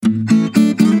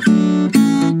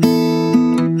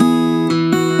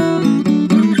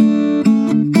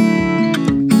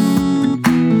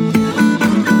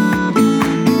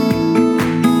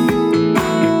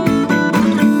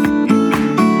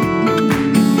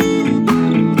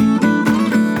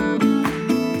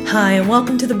Hi, and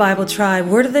welcome to the Bible Tribe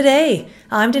Word of the Day.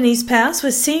 I'm Denise Pass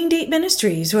with Seeing Deep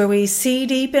Ministries, where we see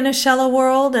deep in a shallow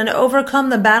world and overcome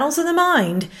the battles of the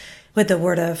mind with the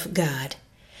Word of God.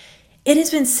 It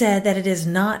has been said that it is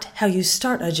not how you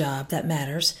start a job that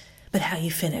matters, but how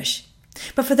you finish.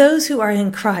 But for those who are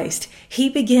in Christ, He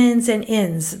begins and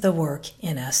ends the work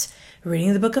in us.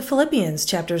 Reading the book of Philippians,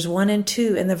 chapters 1 and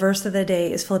 2, and the verse of the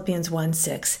day is Philippians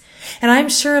 1:6. And I am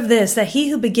sure of this, that He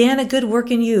who began a good work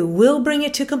in you will bring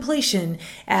it to completion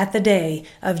at the day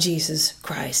of Jesus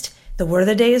Christ. The word of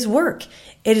the day is work.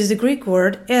 It is the Greek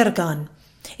word ἔργον.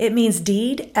 It means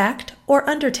deed, act, or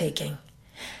undertaking.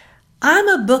 I'm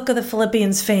a Book of the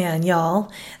Philippians fan,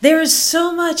 y'all. There is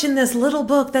so much in this little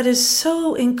book that is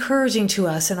so encouraging to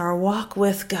us in our walk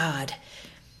with God.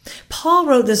 Paul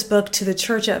wrote this book to the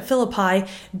church at Philippi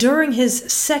during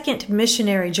his second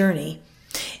missionary journey.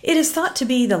 It is thought to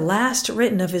be the last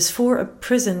written of his 4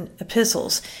 prison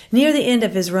epistles, near the end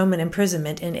of his Roman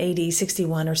imprisonment in AD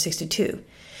 61 or 62.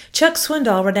 Chuck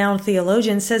Swindoll, renowned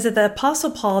theologian, says that the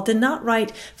Apostle Paul did not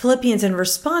write Philippians in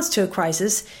response to a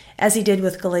crisis, as he did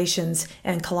with Galatians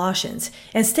and Colossians.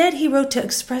 Instead, he wrote to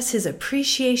express his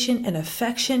appreciation and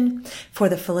affection for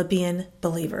the Philippian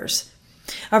believers.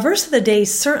 Our verse of the day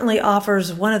certainly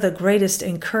offers one of the greatest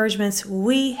encouragements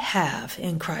we have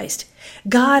in Christ.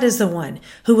 God is the one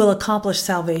who will accomplish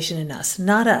salvation in us,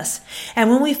 not us. And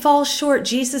when we fall short,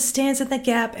 Jesus stands in the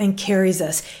gap and carries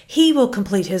us. He will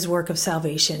complete His work of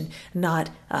salvation, not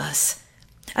us.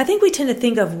 I think we tend to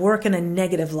think of work in a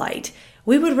negative light.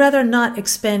 We would rather not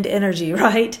expend energy,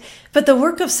 right? But the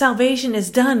work of salvation is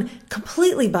done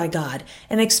completely by God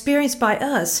and experienced by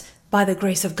us by the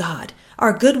grace of God.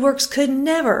 Our good works could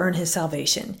never earn His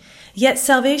salvation. Yet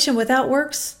salvation without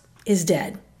works is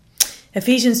dead.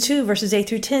 Ephesians 2 verses 8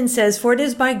 through 10 says, "For it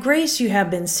is by grace you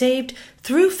have been saved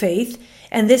through faith,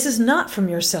 and this is not from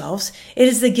yourselves. It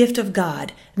is the gift of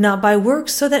God, not by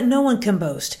works, so that no one can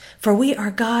boast. For we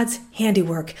are God's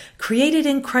handiwork, created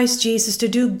in Christ Jesus to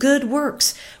do good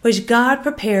works, which God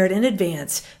prepared in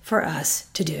advance for us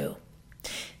to do."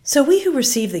 So we who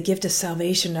receive the gift of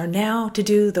salvation are now to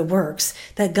do the works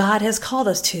that God has called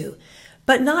us to,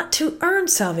 but not to earn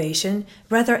salvation,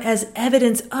 rather as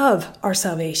evidence of our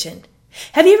salvation.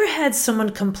 Have you ever had someone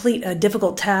complete a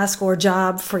difficult task or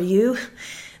job for you?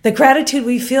 The gratitude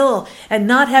we feel at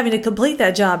not having to complete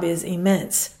that job is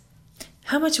immense.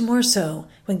 How much more so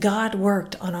when God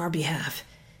worked on our behalf,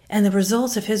 and the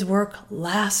results of His work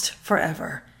last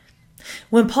forever.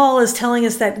 When Paul is telling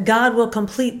us that God will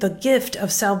complete the gift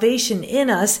of salvation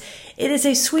in us, it is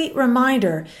a sweet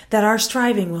reminder that our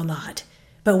striving will not.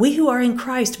 But we who are in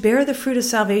Christ bear the fruit of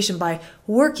salvation by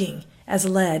working as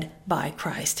led by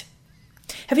Christ.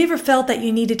 Have you ever felt that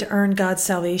you needed to earn God's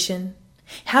salvation?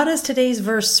 How does today's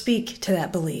verse speak to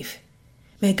that belief?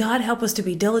 May God help us to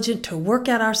be diligent to work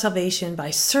out our salvation by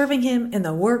serving Him in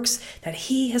the works that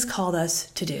He has called us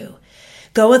to do.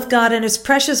 Go with God and His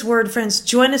precious word, friends.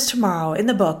 Join us tomorrow in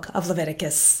the book of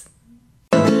Leviticus.